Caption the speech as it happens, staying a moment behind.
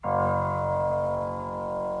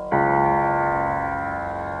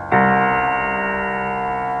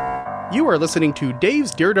You are listening to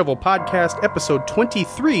Dave's Daredevil Podcast, episode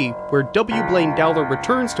 23, where W. Blaine Dowler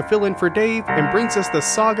returns to fill in for Dave and brings us the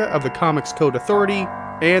saga of the Comics Code Authority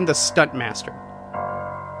and the Stuntmaster.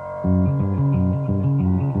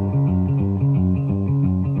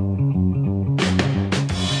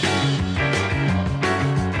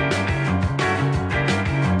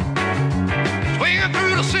 Swinging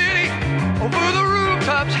through the city, over the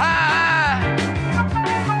rooftops high.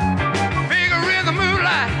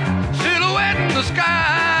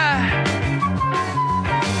 Sky.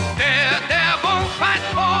 Daredevil fight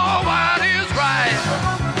for what is right.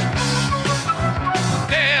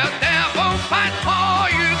 Daredevil fight for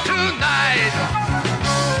you tonight.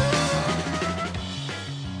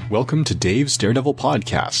 Welcome to Dave's Daredevil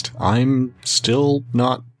Podcast. I'm still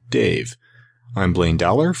not Dave. I'm Blaine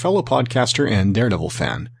Dowler, fellow podcaster and Daredevil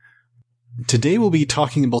fan. Today we'll be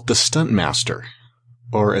talking about the Stuntmaster,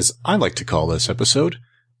 or as I like to call this episode,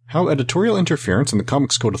 how editorial interference in the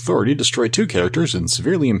Comics Code Authority destroyed two characters and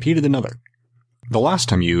severely impeded another. The last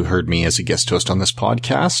time you heard me as a guest host on this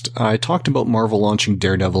podcast, I talked about Marvel launching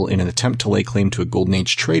Daredevil in an attempt to lay claim to a Golden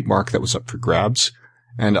Age trademark that was up for grabs,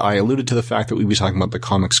 and I alluded to the fact that we'd be talking about the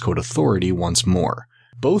Comics Code Authority once more.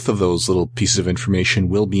 Both of those little pieces of information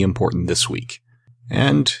will be important this week.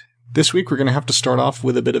 And this week we're going to have to start off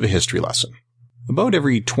with a bit of a history lesson. About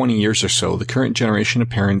every 20 years or so, the current generation of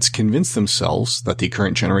parents convince themselves that the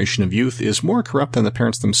current generation of youth is more corrupt than the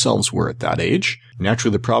parents themselves were at that age.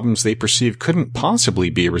 Naturally, the problems they perceive couldn't possibly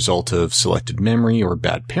be a result of selected memory or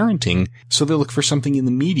bad parenting, so they look for something in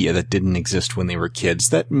the media that didn't exist when they were kids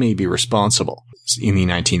that may be responsible. In the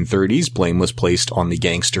 1930s, blame was placed on the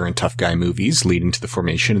gangster and tough guy movies, leading to the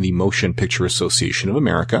formation of the Motion Picture Association of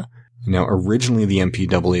America. Now, originally the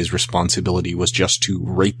MPAA's responsibility was just to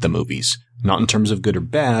rate the movies, not in terms of good or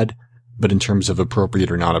bad, but in terms of appropriate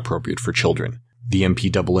or not appropriate for children. The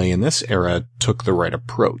MPAA in this era took the right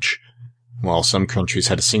approach. While some countries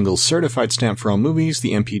had a single certified stamp for all movies,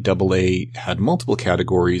 the MPAA had multiple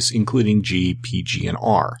categories, including G, PG, and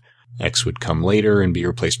R. X would come later and be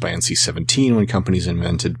replaced by NC-17 when companies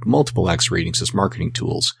invented multiple X ratings as marketing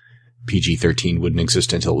tools. PG-13 wouldn't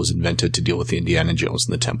exist until it was invented to deal with Indiana Jones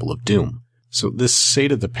and the Temple of Doom. So this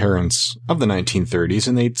sated the parents of the 1930s,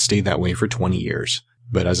 and they'd stayed that way for 20 years.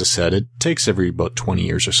 But as I said, it takes every about 20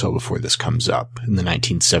 years or so before this comes up. In the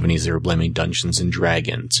 1970s, they were blaming Dungeons and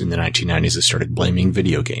Dragons. In the 1990s, they started blaming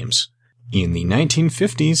video games. In the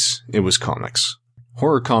 1950s, it was comics.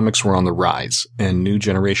 Horror comics were on the rise, and a new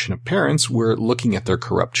generation of parents were looking at their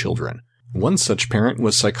corrupt children. One such parent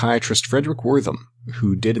was psychiatrist Frederick Wortham,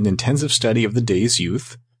 who did an intensive study of the day's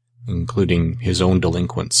youth, including his own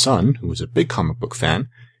delinquent son, who was a big comic book fan,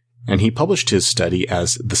 and he published his study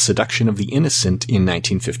as The Seduction of the Innocent in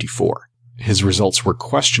 1954. His results were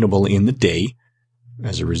questionable in the day,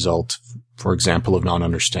 as a result, for example, of not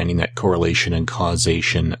understanding that correlation and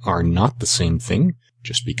causation are not the same thing.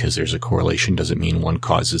 Just because there's a correlation doesn't mean one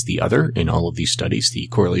causes the other. In all of these studies, the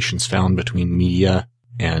correlations found between media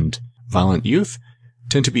and violent youth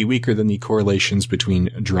tend to be weaker than the correlations between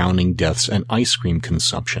drowning deaths and ice cream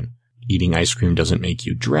consumption. Eating ice cream doesn't make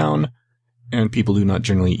you drown, and people do not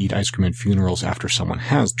generally eat ice cream at funerals after someone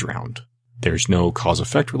has drowned. There's no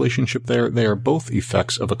cause-effect relationship there. They are both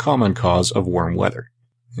effects of a common cause of warm weather.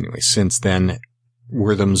 Anyway, since then,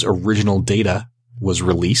 Wortham's original data was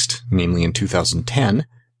released, namely in 2010,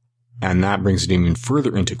 and that brings it even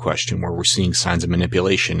further into question, where we're seeing signs of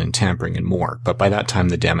manipulation and tampering and more. But by that time,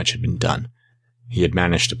 the damage had been done. He had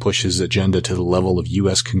managed to push his agenda to the level of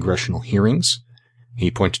U.S. congressional hearings.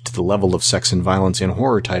 He pointed to the level of sex and violence in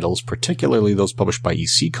horror titles, particularly those published by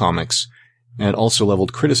EC Comics, and also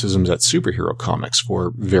leveled criticisms at superhero comics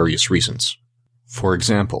for various reasons. For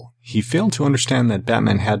example, he failed to understand that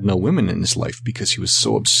Batman had no women in his life because he was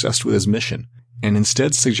so obsessed with his mission, and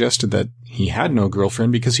instead suggested that he had no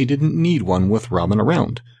girlfriend because he didn't need one with Robin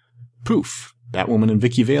around. Poof! Batwoman and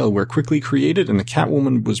Vicky Vale were quickly created, and the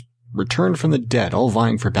Catwoman was returned from the dead, all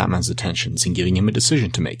vying for Batman's attentions and giving him a decision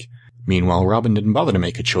to make. Meanwhile, Robin didn't bother to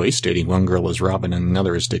make a choice, dating one girl as Robin and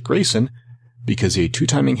another as Dick Grayson, because a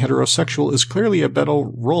two-timing heterosexual is clearly a better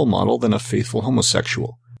role model than a faithful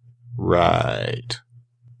homosexual. Right.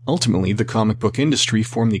 Ultimately, the comic book industry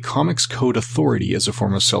formed the Comics Code Authority as a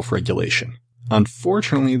form of self-regulation.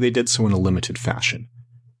 Unfortunately, they did so in a limited fashion.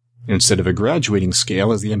 Instead of a graduating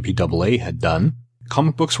scale as the MPAA had done,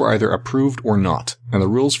 comic books were either approved or not, and the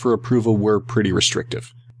rules for approval were pretty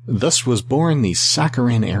restrictive. Thus was born the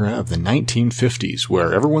saccharine era of the 1950s,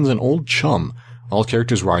 where everyone's an old chum. All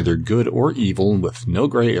characters were either good or evil, with no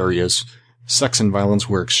gray areas, sex and violence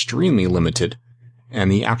were extremely limited, and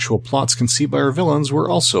the actual plots conceived by our villains were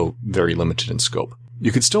also very limited in scope.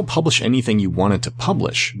 You could still publish anything you wanted to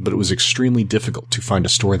publish, but it was extremely difficult to find a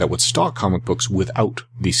store that would stock comic books without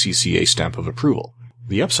the CCA stamp of approval.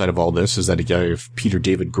 The upside of all this is that it gave Peter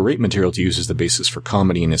David great material to use as the basis for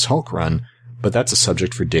comedy in his Hulk run, but that's a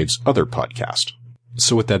subject for Dave's other podcast.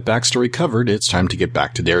 So with that backstory covered, it's time to get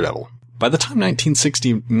back to Daredevil. By the time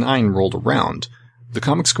 1969 rolled around, the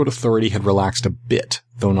Comics Code Authority had relaxed a bit,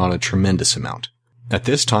 though not a tremendous amount. At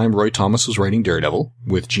this time, Roy Thomas was writing Daredevil,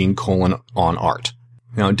 with Gene Colan on art.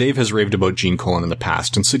 Now, Dave has raved about Gene Colan in the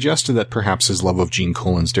past and suggested that perhaps his love of Gene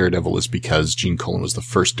Colan's Daredevil is because Gene Colan was the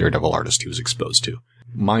first Daredevil artist he was exposed to.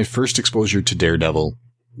 My first exposure to Daredevil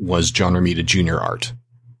was John Romita Jr. art,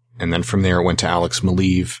 and then from there it went to Alex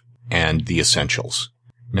Maleev and The Essentials.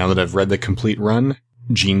 Now that I've read the complete run,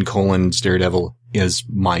 Gene Colan's Daredevil is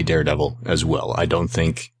my Daredevil as well. I don't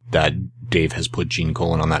think that Dave has put Gene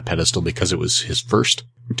Colan on that pedestal because it was his first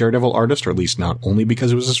Daredevil artist, or at least not only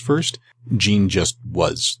because it was his first. Gene just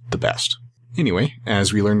was the best. Anyway,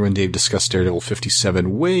 as we learned when Dave discussed Daredevil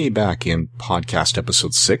 57 way back in podcast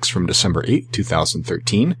episode 6 from December 8,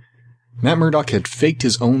 2013, Matt Murdock had faked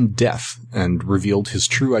his own death and revealed his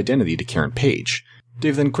true identity to Karen Page.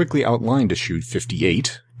 Dave then quickly outlined issue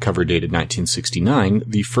 58, cover dated 1969,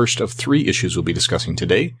 the first of 3 issues we'll be discussing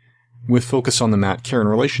today, with focus on the Matt-Karen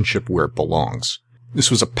relationship where it belongs.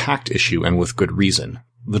 This was a packed issue, and with good reason.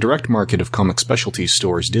 The direct market of comic specialty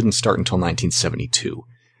stores didn't start until 1972.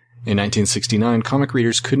 In 1969, comic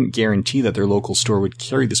readers couldn't guarantee that their local store would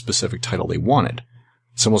carry the specific title they wanted,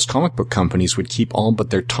 so most comic book companies would keep all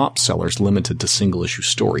but their top sellers limited to single-issue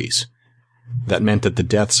stories. That meant that the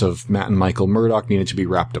deaths of Matt and Michael Murdock needed to be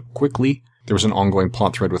wrapped up quickly, there was an ongoing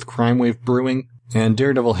plot thread with Crime Wave brewing, and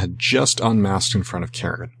Daredevil had just unmasked in front of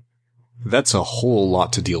Karen. That's a whole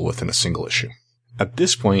lot to deal with in a single issue. At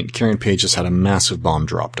this point, Karen Page has had a massive bomb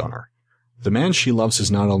dropped on her. The man she loves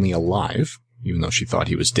is not only alive, even though she thought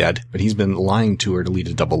he was dead, but he's been lying to her to lead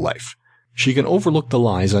a double life. She can overlook the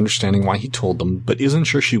lies, understanding why he told them, but isn't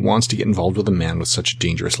sure she wants to get involved with a man with such a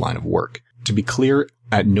dangerous line of work. To be clear,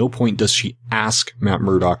 at no point does she ask Matt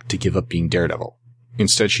Murdock to give up being Daredevil.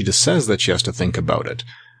 Instead, she just says that she has to think about it.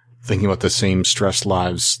 Thinking about the same stressed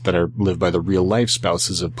lives that are lived by the real-life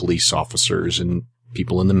spouses of police officers and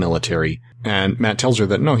people in the military. And Matt tells her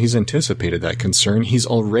that no, he's anticipated that concern. He's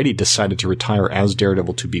already decided to retire as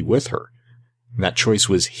Daredevil to be with her. That choice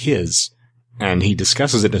was his, and he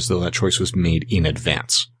discusses it as though that choice was made in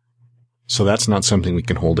advance. So that's not something we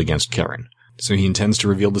can hold against Karen. So he intends to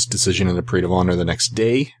reveal this decision in the Parade of Honor the next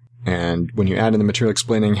day, and when you add in the material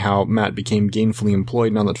explaining how Matt became gainfully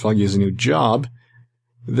employed now that Foggy has a new job,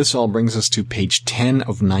 this all brings us to page 10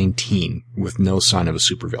 of 19, with no sign of a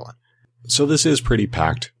supervillain. So this is pretty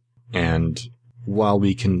packed, and while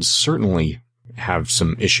we can certainly have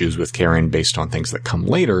some issues with Karen based on things that come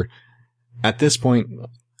later, at this point,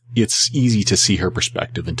 it's easy to see her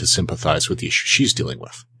perspective and to sympathize with the issue she's dealing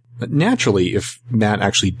with. But naturally, if Matt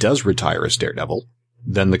actually does retire as Daredevil,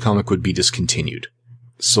 then the comic would be discontinued.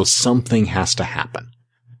 So something has to happen.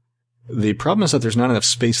 The problem is that there's not enough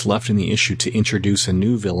space left in the issue to introduce a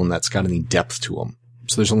new villain that's got any depth to him.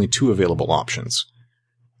 So there's only 2 available options.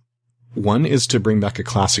 One is to bring back a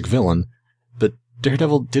classic villain, but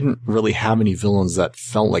Daredevil didn't really have any villains that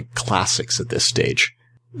felt like classics at this stage.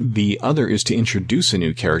 The other is to introduce a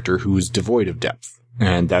new character who is devoid of depth,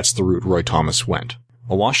 and that's the route Roy Thomas went.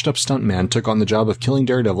 A washed-up stuntman took on the job of killing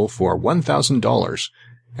Daredevil for $1,000,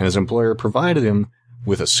 and his employer provided him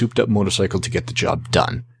with a souped-up motorcycle to get the job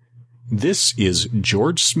done. This is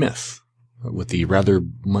George Smith, with the rather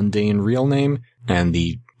mundane real name and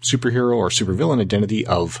the superhero or supervillain identity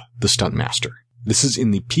of the Stuntmaster. This is in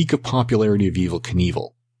the peak of popularity of Evel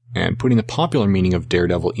Knievel, and putting the popular meaning of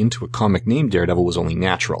Daredevil into a comic named Daredevil was only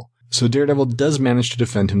natural. So Daredevil does manage to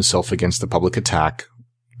defend himself against the public attack,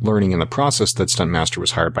 learning in the process that Stuntmaster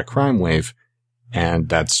was hired by Crime Wave, and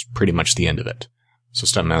that's pretty much the end of it. So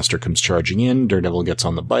Stuntmaster comes charging in, Daredevil gets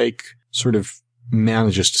on the bike, sort of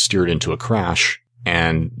manages to steer it into a crash,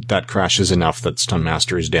 and that crash is enough that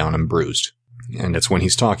Stuntmaster is down and bruised. And it's when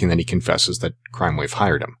he's talking that he confesses that Crime Wave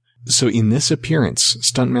hired him. So in this appearance,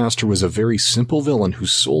 Stuntmaster was a very simple villain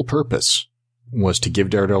whose sole purpose was to give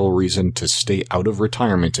Daredevil a reason to stay out of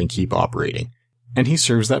retirement and keep operating. And he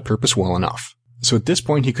serves that purpose well enough. So at this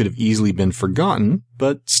point he could have easily been forgotten,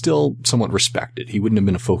 but still somewhat respected. He wouldn't have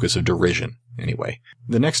been a focus of derision, anyway.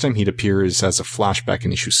 The next time he'd appear is as a flashback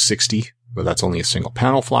in issue 60, but that's only a single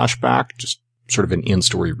panel flashback, just sort of an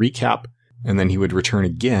in-story recap. And then he would return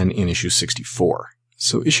again in issue 64.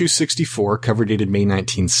 So issue 64, cover dated May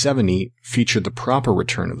 1970, featured the proper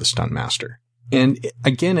return of the Stuntmaster. And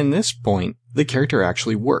again, in this point, the character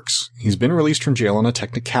actually works. He's been released from jail on a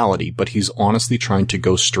technicality, but he's honestly trying to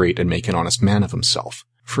go straight and make an honest man of himself.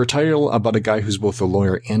 For a title about a guy who's both a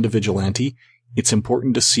lawyer and a vigilante, it's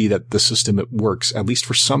important to see that the system works, at least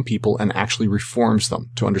for some people, and actually reforms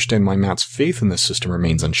them, to understand why Matt's faith in this system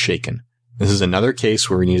remains unshaken. This is another case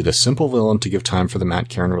where we needed a simple villain to give time for the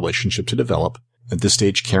Matt-Karen relationship to develop. At this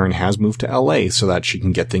stage, Karen has moved to LA so that she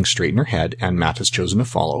can get things straight in her head, and Matt has chosen to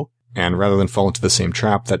follow. And rather than fall into the same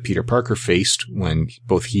trap that Peter Parker faced when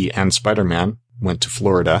both he and Spider-Man went to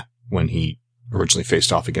Florida when he originally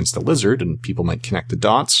faced off against the Lizard, and people might connect the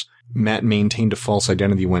dots, Matt maintained a false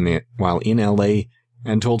identity while in LA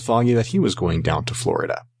and told Foggy that he was going down to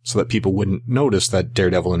Florida, so that people wouldn't notice that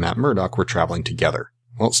Daredevil and Matt Murdock were traveling together.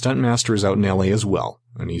 Well, Stuntmaster is out in LA as well,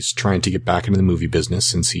 and he's trying to get back into the movie business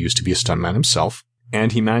since he used to be a stuntman himself,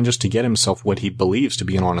 and he manages to get himself what he believes to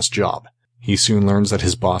be an honest job. He soon learns that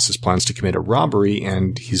his boss has plans to commit a robbery,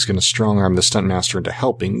 and he's going to strong-arm the Stuntmaster into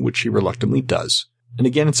helping, which he reluctantly does. And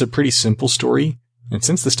again, it's a pretty simple story, and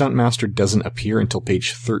since the Stuntmaster doesn't appear until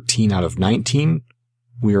page 13 out of 19,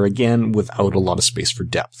 we are again without a lot of space for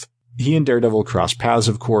depth. He and Daredevil cross paths,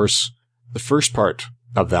 of course. The first part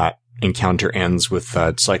of that encounter ends with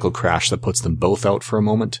a cycle crash that puts them both out for a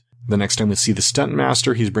moment. The next time we see the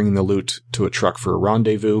Stuntmaster, he's bringing the loot to a truck for a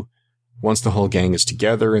rendezvous. Once the whole gang is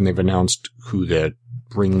together and they've announced who the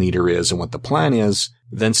ringleader is and what the plan is,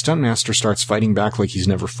 then Stuntmaster starts fighting back like he's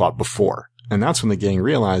never fought before. And that's when the gang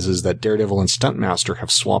realizes that Daredevil and Stuntmaster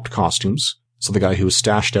have swapped costumes. So the guy who was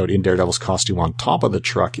stashed out in Daredevil's costume on top of the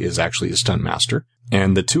truck is actually the Stuntmaster.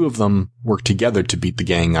 And the two of them work together to beat the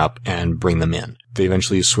gang up and bring them in. They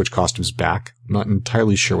eventually switch costumes back. I'm not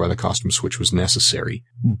entirely sure why the costume switch was necessary,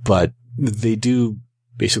 but they do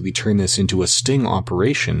basically turn this into a sting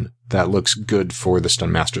operation that looks good for the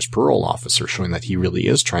Stuntmaster's parole officer, showing that he really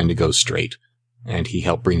is trying to go straight, and he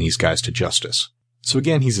helped bring these guys to justice. So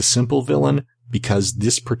again, he's a simple villain because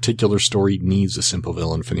this particular story needs a simple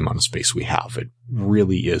villain for the amount of space we have. It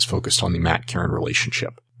really is focused on the Matt-Karen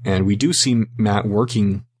relationship. And we do see Matt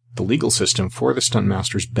working the legal system for the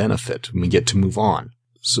Stuntmaster's benefit when we get to move on.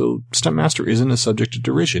 So Stuntmaster isn't a subject of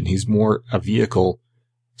derision. He's more a vehicle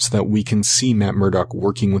so that we can see Matt Murdock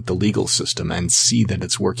working with the legal system and see that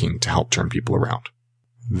it's working to help turn people around.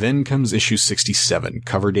 Then comes issue 67,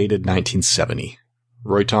 cover dated 1970.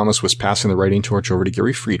 Roy Thomas was passing the writing torch over to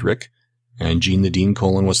Gary Friedrich, and Gene the Dean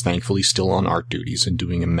Colan was thankfully still on art duties and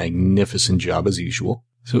doing a magnificent job as usual.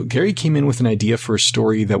 So Gary came in with an idea for a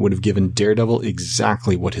story that would have given Daredevil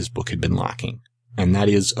exactly what his book had been lacking, and that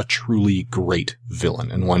is a truly great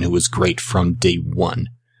villain, and one who was great from day one,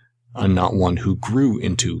 and not one who grew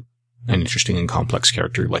into an interesting and complex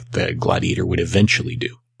character like the Gladiator would eventually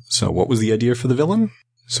do. So what was the idea for the villain?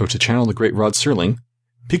 So to channel the great Rod Serling,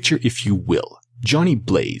 picture, if you will, Johnny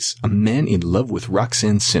Blaze, a man in love with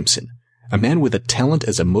Roxanne Simpson, a man with a talent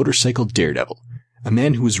as a motorcycle daredevil, a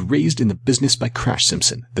man who was raised in the business by Crash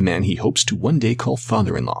Simpson, the man he hopes to one day call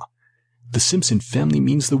father-in-law. The Simpson family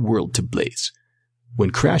means the world to Blaze.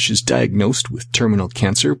 When Crash is diagnosed with terminal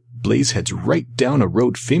cancer, Blaze heads right down a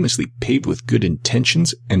road famously paved with good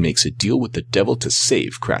intentions and makes a deal with the devil to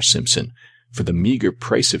save Crash Simpson for the meager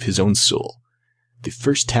price of his own soul. The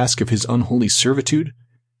first task of his unholy servitude?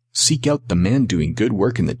 Seek out the man doing good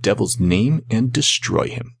work in the devil's name and destroy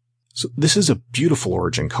him. So this is a beautiful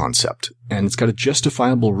origin concept, and it's got a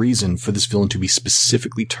justifiable reason for this villain to be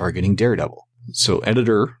specifically targeting Daredevil. So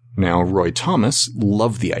editor, now Roy Thomas,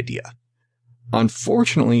 loved the idea.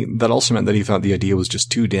 Unfortunately, that also meant that he thought the idea was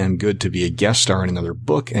just too damn good to be a guest star in another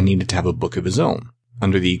book and needed to have a book of his own.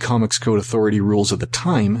 Under the Comics Code Authority rules of the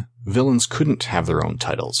time, villains couldn't have their own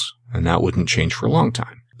titles, and that wouldn't change for a long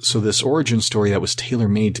time. So this origin story that was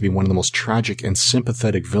tailor-made to be one of the most tragic and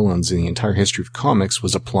sympathetic villains in the entire history of comics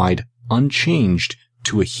was applied unchanged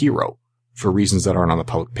to a hero for reasons that aren't on the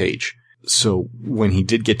public page. So when he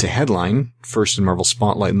did get to headline, first in Marvel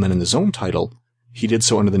Spotlight and then in his own title, he did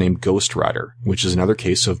so under the name Ghost Rider, which is another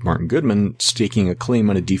case of Martin Goodman staking a claim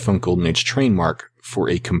on a defunct Golden Age trademark for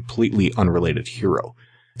a completely unrelated hero.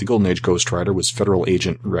 The Golden Age Ghost Rider was federal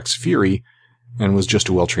agent Rex Fury, and was just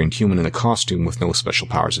a well-trained human in a costume with no special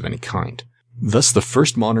powers of any kind. Thus, the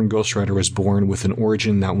first modern Ghost Rider was born with an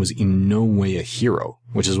origin that was in no way a hero,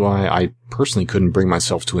 which is why I personally couldn't bring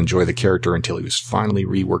myself to enjoy the character until he was finally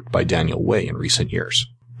reworked by Daniel Way in recent years.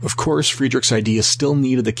 Of course, Friedrich's idea still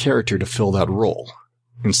needed the character to fill that role.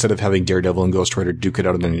 Instead of having Daredevil and Ghost Rider duke it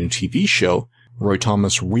out in a new TV show, Roy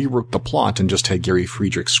Thomas reworked the plot and just had Gary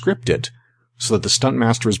Friedrich script it, so that the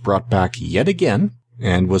Stuntmaster was brought back yet again,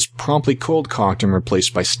 and was promptly cold-cocked and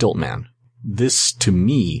replaced by Stiltman. This, to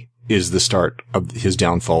me, is the start of his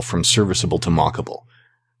downfall from serviceable to mockable.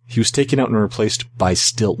 He was taken out and replaced by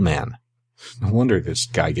Stiltman. No wonder this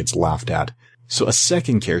guy gets laughed at. So a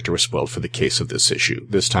second character was spoiled for the case of this issue,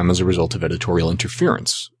 this time as a result of editorial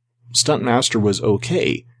interference. Stuntmaster was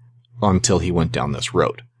okay until he went down this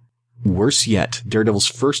road. Worse yet, Daredevil's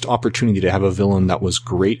first opportunity to have a villain that was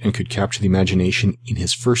great and could capture the imagination in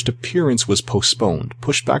his first appearance was postponed,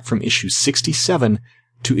 pushed back from issue 67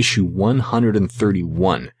 to issue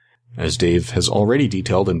 131, as Dave has already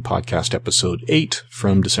detailed in podcast episode 8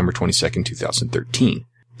 from December 22nd, 2013.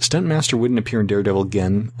 Stuntmaster wouldn't appear in Daredevil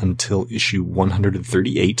again until issue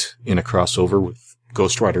 138 in a crossover with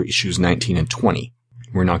Ghost Rider issues 19 and 20.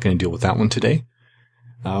 We're not going to deal with that one today.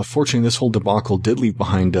 Fortunately, this whole debacle did leave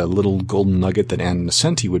behind a little golden nugget that Ann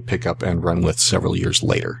Nocenti would pick up and run with several years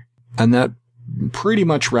later. And that pretty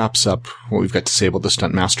much wraps up what we've got to say about the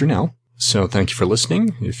Stuntmaster now. So thank you for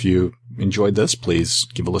listening. If you enjoyed this, please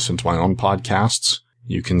give a listen to my own podcasts.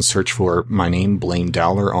 You can search for my name, Blaine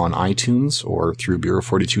Dowler, on iTunes or through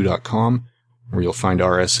Bureau42.com, where you'll find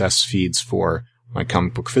RSS feeds for my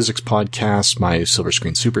Comic Book Physics podcast, my Silver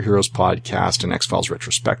Screen Superheroes podcast, an X-Files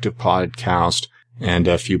retrospective podcast, and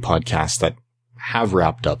a few podcasts that have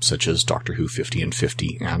wrapped up, such as Doctor Who 50 and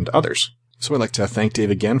 50 and others. So I'd like to thank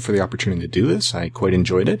Dave again for the opportunity to do this. I quite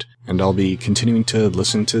enjoyed it, and I'll be continuing to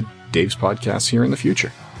listen to Dave's podcasts here in the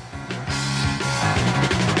future.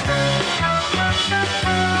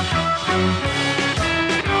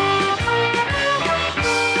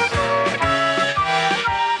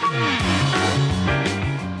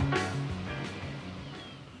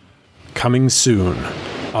 Coming soon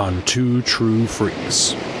on Two True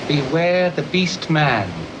Freaks. Beware the beast man,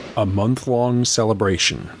 A month-long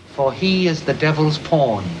celebration for he is the devil's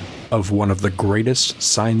pawn. of one of the greatest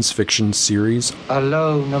science fiction series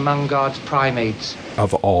Alone among God's primates,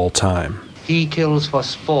 of all time, he kills for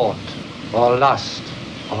sport, or lust,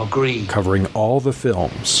 or greed. covering all the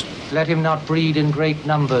films, Let him not breed in great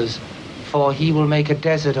numbers, for he will make a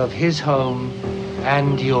desert of his home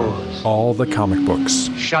and yours. all the comic books,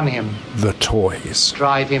 Shun him, the toys,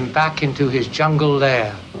 drive him back into his jungle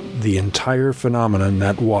lair, the entire phenomenon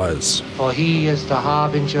that was for he is the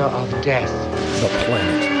harbinger of death. the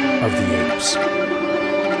Planet of the Apes.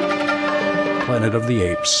 Planet of the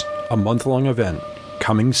Apes, a month-long event,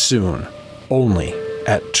 coming soon, only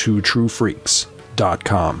at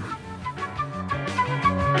twotruefreaks.com.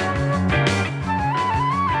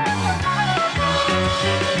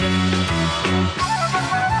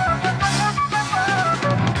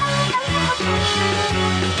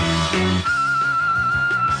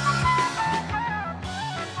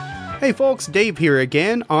 Hey folks, Dave here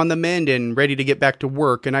again, on the mend and ready to get back to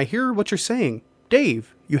work, and I hear what you're saying.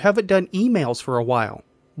 Dave, you haven't done emails for a while.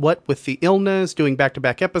 What with the illness, doing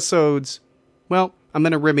back-to-back episodes? Well, I'm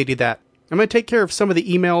going to remedy that. I'm going to take care of some of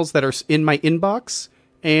the emails that are in my inbox,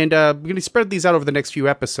 and I'm going to spread these out over the next few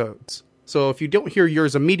episodes. So if you don't hear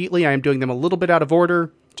yours immediately, I am doing them a little bit out of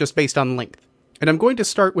order, just based on length. And I'm going to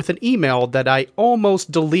start with an email that I almost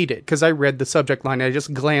deleted, because I read the subject line and I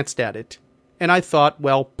just glanced at it. And I thought,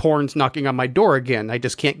 well, porn's knocking on my door again. I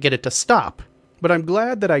just can't get it to stop. But I'm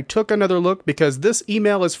glad that I took another look because this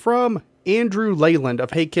email is from Andrew Leyland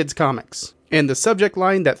of Hey Kids Comics. And the subject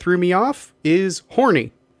line that threw me off is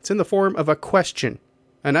horny. It's in the form of a question.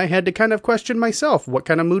 And I had to kind of question myself, what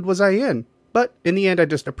kind of mood was I in? But in the end, I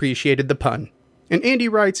just appreciated the pun. And Andy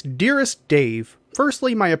writes, Dearest Dave,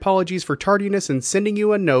 firstly, my apologies for tardiness in sending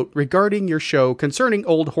you a note regarding your show concerning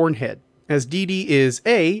Old Hornhead. As Dee Dee is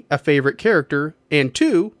A, a favorite character, and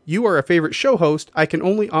 2, you are a favorite show host, I can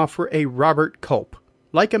only offer a Robert Culp.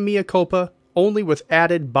 Like a mea culpa, only with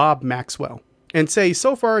added Bob Maxwell. And say,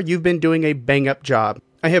 so far you've been doing a bang-up job.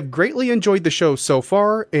 I have greatly enjoyed the show so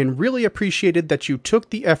far, and really appreciated that you took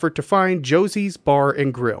the effort to find Josie's Bar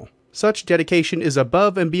and Grill. Such dedication is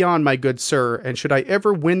above and beyond, my good sir, and should I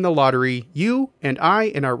ever win the lottery, you and I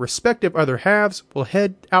and our respective other halves will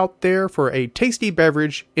head out there for a tasty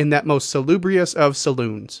beverage in that most salubrious of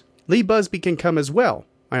saloons. Lee Busby can come as well.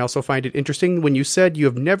 I also find it interesting when you said you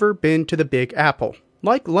have never been to the Big Apple.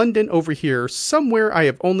 Like London over here, somewhere I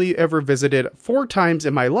have only ever visited 4 times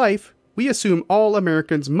in my life, we assume all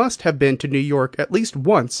Americans must have been to New York at least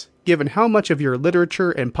once, given how much of your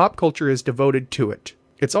literature and pop culture is devoted to it.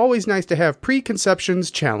 It's always nice to have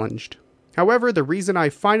preconceptions challenged. However, the reason I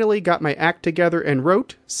finally got my act together and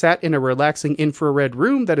wrote, sat in a relaxing infrared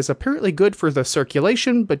room that is apparently good for the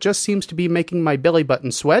circulation but just seems to be making my belly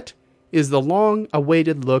button sweat, is the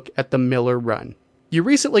long-awaited look at the Miller run. You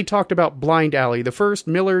recently talked about Blind Alley, the first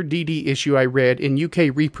Miller DD issue I read in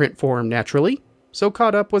UK reprint form, naturally. So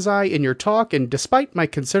caught up was I in your talk, and despite my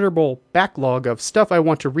considerable backlog of stuff I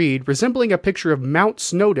want to read, resembling a picture of Mount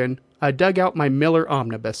Snowdon, I dug out my Miller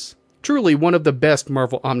Omnibus. Truly one of the best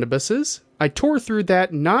Marvel omnibuses. I tore through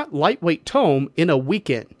that not lightweight tome in a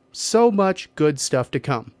weekend. So much good stuff to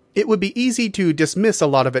come. It would be easy to dismiss a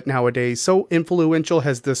lot of it nowadays, so influential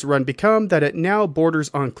has this run become that it now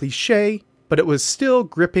borders on cliché, but it was still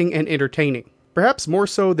gripping and entertaining. Perhaps more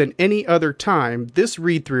so than any other time, this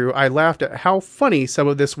read-through I laughed at how funny some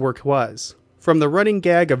of this work was. From the running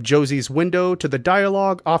gag of Josie's window to the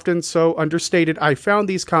dialogue often so understated, I found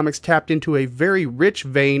these comics tapped into a very rich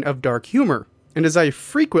vein of dark humor. And as I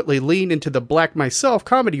frequently lean into the black myself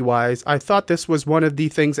comedy-wise, I thought this was one of the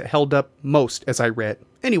things that held up most as I read.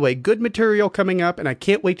 Anyway, good material coming up, and I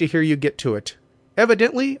can't wait to hear you get to it.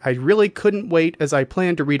 Evidently, I really couldn't wait as I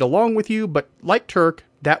planned to read along with you, but like Turk,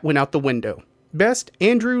 that went out the window. Best,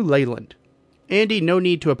 Andrew Leyland. Andy, no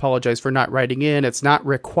need to apologize for not writing in. It's not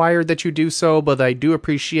required that you do so, but I do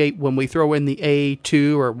appreciate when we throw in the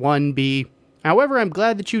A2 or 1B. However, I'm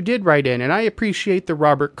glad that you did write in, and I appreciate the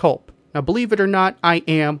Robert Culp. Now, believe it or not, I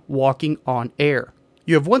am walking on air.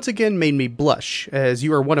 You have once again made me blush, as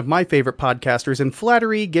you are one of my favorite podcasters, and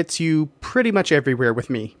flattery gets you pretty much everywhere with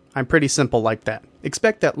me. I'm pretty simple like that.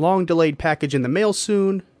 Expect that long-delayed package in the mail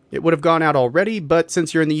soon. It would have gone out already, but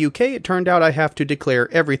since you're in the UK, it turned out I have to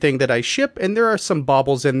declare everything that I ship, and there are some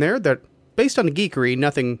baubles in there that, based on geekery,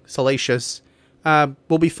 nothing salacious,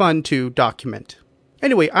 will be fun to document.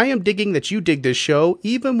 Anyway, I am digging that you dig this show,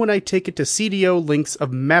 even when I take it to CDO links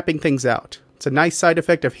of mapping things out. It's a nice side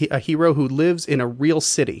effect of a hero who lives in a real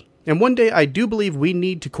city. And one day I do believe we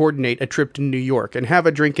need to coordinate a trip to New York and have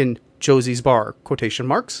a drink in Josie's bar, quotation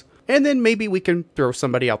marks, and then maybe we can throw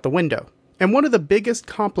somebody out the window. And one of the biggest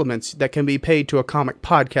compliments that can be paid to a comic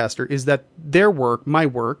podcaster is that their work, my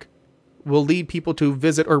work, will lead people to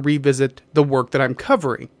visit or revisit the work that I'm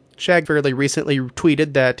covering. Shag fairly recently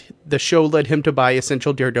tweeted that the show led him to buy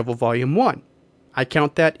Essential Daredevil Volume 1. I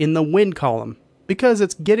count that in the win column, because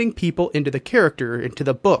it's getting people into the character, into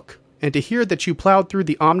the book, and to hear that you plowed through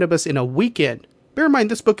the omnibus in a weekend, bear in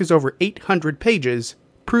mind this book is over 800 pages,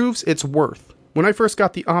 proves its worth. When I first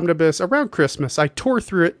got the omnibus around Christmas, I tore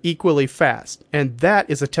through it equally fast, and that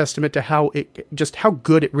is a testament to how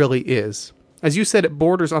good it really is. As you said, it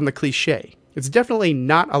borders on the cliché. It's definitely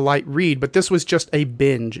not a light read, but this was just a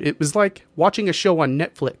binge. It was like watching a show on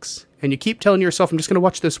Netflix, and you keep telling yourself, I'm just going to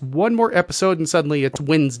watch this one more episode, and suddenly it's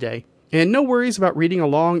Wednesday. And no worries about reading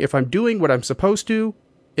along. If I'm doing what I'm supposed to,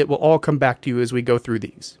 it will all come back to you as we go through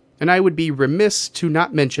these. And I would be remiss to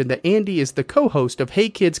not mention that Andy is the co-host of Hey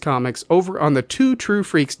Kids Comics over on the Two True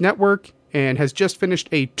Freaks Network, and has just finished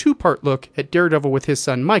a 2-part look at Daredevil with his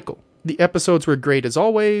son Michael. The episodes were great as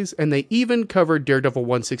always, and they even covered Daredevil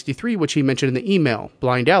 163, which he mentioned in the email,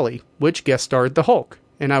 Blind Alley, which guest starred the Hulk.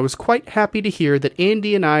 And I was quite happy to hear that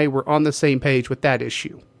Andy and I were on the same page with that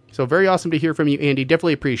issue. So very awesome to hear from you, Andy.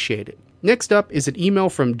 Definitely appreciate it. Next up is an email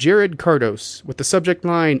from Jared Cardos with the subject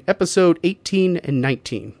line Episode 18 and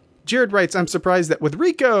 19. Jared writes, I'm surprised that with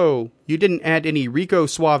Rico, you didn't add any Rico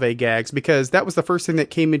Suave gags, because that was the first thing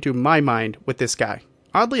that came into my mind with this guy.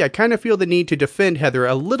 Oddly, I kind of feel the need to defend Heather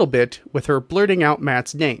a little bit with her blurting out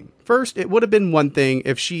Matt's name. First, it would have been one thing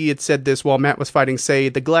if she had said this while Matt was fighting, say,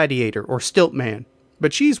 the Gladiator or Stiltman.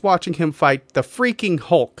 But she's watching him fight the freaking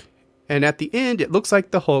Hulk, and at the end, it looks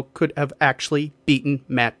like the Hulk could have actually beaten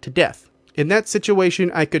Matt to death. In that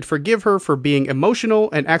situation, I could forgive her for being emotional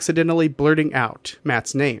and accidentally blurting out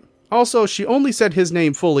Matt's name. Also, she only said his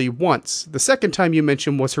name fully once. The second time you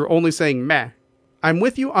mentioned was her only saying meh. I'm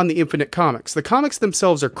with you on the Infinite Comics. The comics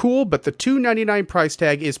themselves are cool, but the $2.99 price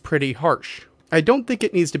tag is pretty harsh. I don't think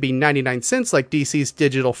it needs to be 99 cents like DC's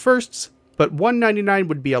digital firsts, but $1.99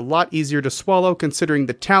 would be a lot easier to swallow considering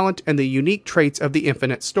the talent and the unique traits of the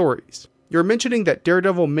Infinite stories. You're mentioning that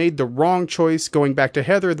Daredevil made the wrong choice going back to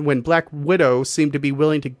Heather when Black Widow seemed to be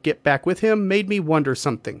willing to get back with him made me wonder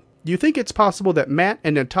something. Do you think it's possible that Matt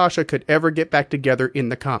and Natasha could ever get back together in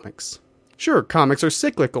the comics? Sure, comics are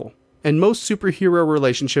cyclical, and most superhero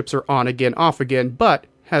relationships are on again, off again, but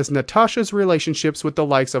has Natasha's relationships with the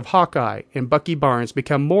likes of Hawkeye and Bucky Barnes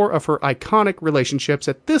become more of her iconic relationships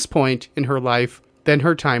at this point in her life than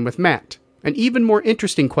her time with Matt? An even more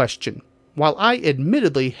interesting question. While I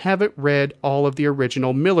admittedly haven't read all of the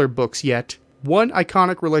original Miller books yet, one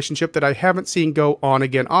iconic relationship that I haven't seen go on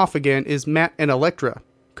again, off again is Matt and Elektra.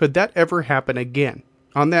 Could that ever happen again?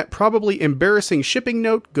 On that probably embarrassing shipping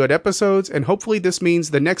note, good episodes, and hopefully this means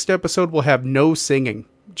the next episode will have no singing.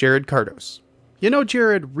 Jared Cardos. You know,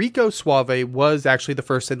 Jared, Rico Suave was actually the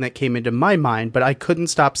first thing that came into my mind, but I couldn't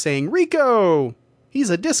stop saying Rico! He's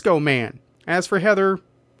a disco man. As for Heather,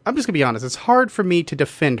 I'm just going to be honest, it's hard for me to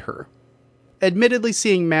defend her. Admittedly,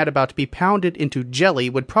 seeing Matt about to be pounded into jelly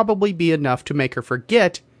would probably be enough to make her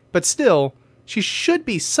forget, but still, she should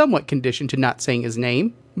be somewhat conditioned to not saying his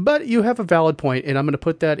name. But you have a valid point, and I'm going to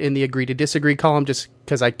put that in the agree to disagree column just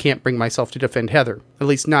because I can't bring myself to defend Heather. At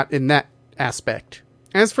least not in that aspect.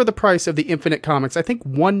 As for the price of the Infinite comics, I think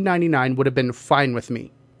 $1.99 would have been fine with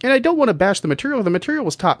me. And I don't want to bash the material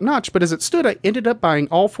was top notch, but as it stood, I ended up buying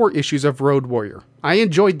all 4 issues of Road Warrior. I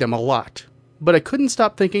enjoyed them a lot. But I couldn't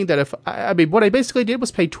stop thinking that what I basically did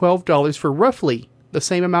was pay $12 for roughly the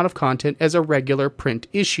same amount of content as a regular print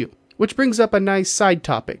issue. Which brings up a nice side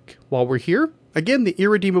topic. While we're here, again, the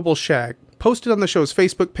Irredeemable Shag posted on the show's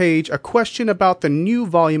Facebook page a question about the new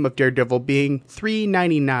volume of Daredevil being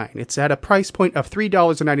 $3.99. It's at a price point of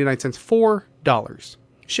 $3.99, $4.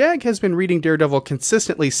 Shag has been reading Daredevil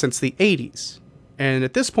consistently since the 80s. And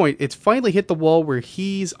at this point, it's finally hit the wall where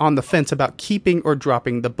he's on the fence about keeping or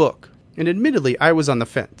dropping the book. And admittedly, I was on the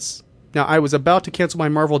fence. Now, I was about to cancel my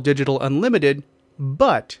Marvel Digital Unlimited,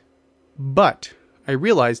 but I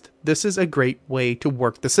realized this is a great way to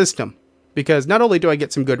work the system. Because not only do I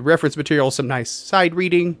get some good reference material, some nice side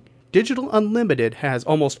reading, Digital Unlimited has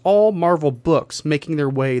almost all Marvel books making their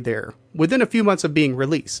way there within a few months of being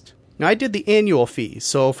released. Now, I did the annual fee,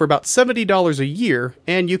 so for about $70 a year,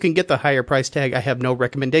 and you can get the higher price tag, I have no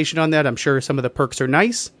recommendation on that. I'm sure some of the perks are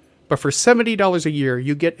nice, but for $70 a year,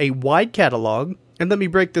 you get a wide catalog, and let me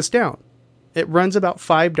break this down. It runs about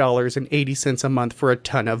 $5.80 a month for a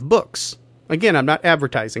ton of books. Again, I'm not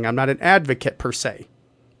advertising, I'm not an advocate per se,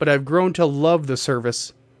 but I've grown to love the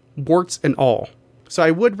service, warts and all. So I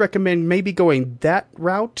would recommend maybe going that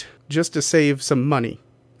route just to save some money,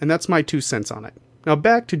 and that's my 2 cents on it. Now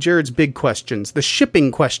back to Jared's big questions, the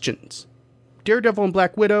shipping questions. Daredevil and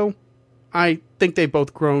Black Widow, I think they've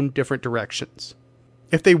both grown different directions.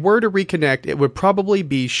 If they were to reconnect, it would probably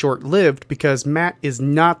be short-lived because Matt is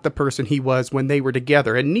not the person he was when they were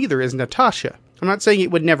together, and neither is Natasha. I'm not saying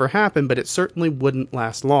it would never happen, but it certainly wouldn't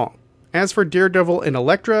last long. As for Daredevil and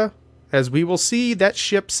Elektra, as we will see, that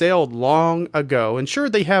ship sailed long ago, and sure,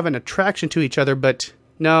 they have an attraction to each other, but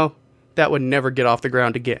no, that would never get off the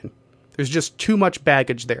ground again. There's just too much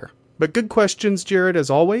baggage there. But good questions, Jared, as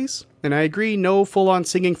always. And I agree, no full-on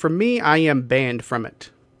singing from me. I am banned from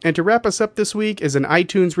it. And to wrap us up this week is an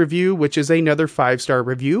iTunes review, which is another 5-star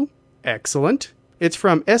review. Excellent. It's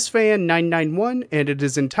from SFan991, and it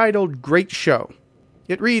is entitled Great Show.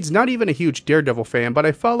 It reads, not even a huge Daredevil fan, but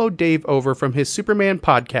I followed Dave over from his Superman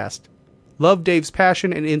podcast. Love Dave's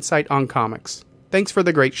passion and insight on comics. Thanks for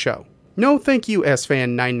the great show. No, thank you,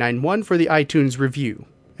 SFan991, for the iTunes review.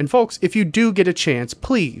 And folks, if you do get a chance,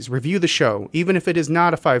 please review the show. Even if it is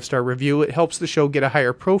not a 5-star review, it helps the show get a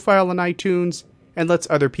higher profile on iTunes and lets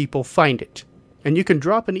other people find it. And you can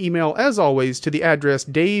drop an email, as always, to the address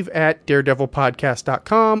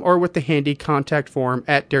dave@daredevilpodcast.com or with the handy contact form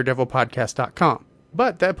at daredevilpodcast.com.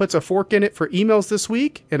 But that puts a fork in it for emails this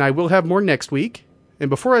week, and I will have more next week. And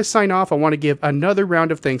before I sign off, I want to give another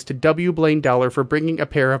round of thanks to W. Blaine Dowler for bringing a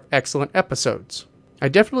pair of excellent episodes. I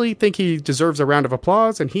definitely think he deserves a round of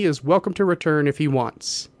applause, and he is welcome to return if he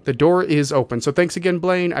wants. The door is open, so thanks again,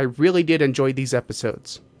 Blaine. I really did enjoy these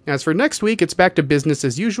episodes. As for next week, it's back to business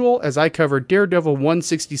as usual as I cover Daredevil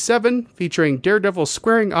 167, featuring Daredevil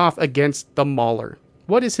squaring off against the Mauler.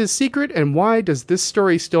 What is his secret, and why does this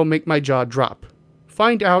story still make my jaw drop?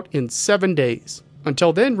 Find out in 7 days.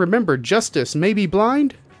 Until then, remember, justice may be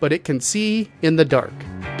blind, but it can see in the dark.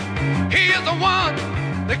 He is the one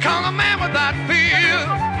they call a man without fear.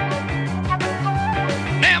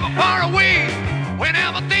 Never far away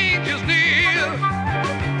whenever danger's near.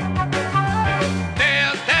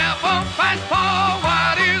 Daredevil fights for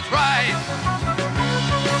what is right.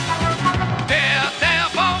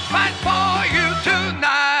 Daredevil fights for you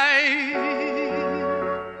tonight.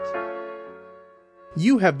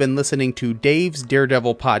 You have been listening to Dave's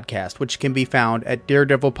Daredevil podcast, which can be found at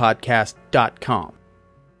daredevilpodcast.com.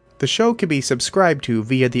 The show can be subscribed to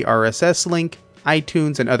via the RSS link,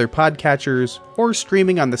 iTunes and other podcatchers, or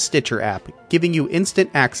streaming on the Stitcher app, giving you instant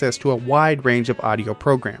access to a wide range of audio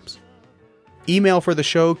programs. Email for the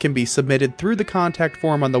show can be submitted through the contact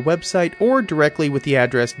form on the website or directly with the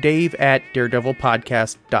address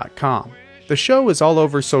dave@daredevilpodcast.com. The show is all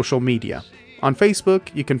over social media. On Facebook,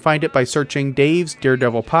 you can find it by searching Dave's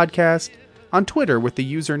Daredevil Podcast, on Twitter with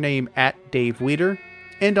the username @DaveWeeder,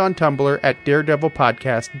 and on Tumblr at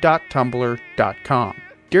daredevilpodcast.tumblr.com.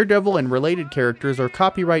 Daredevil and related characters are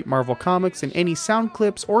copyright Marvel Comics, and any sound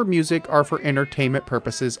clips or music are for entertainment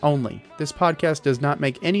purposes only. This podcast does not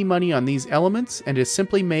make any money on these elements and is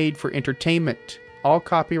simply made for entertainment. All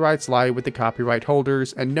copyrights lie with the copyright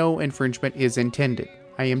holders, and no infringement is intended.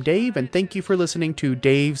 I am Dave, and thank you for listening to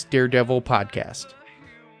Dave's Daredevil podcast.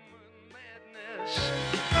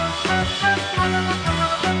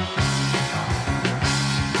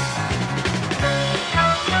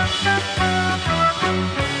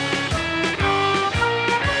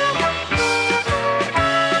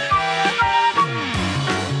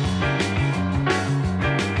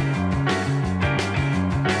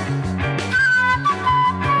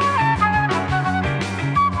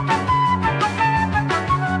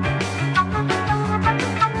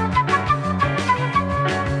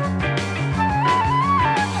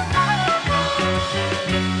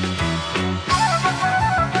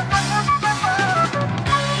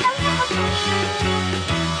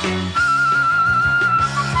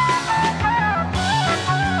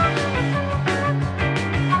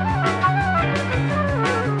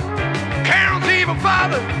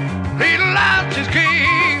 Father, he lost his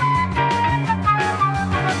king.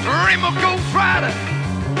 Dream of Ghost Rider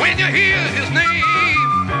when you hear his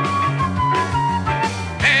name.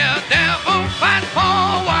 Daredevil fight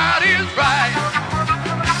for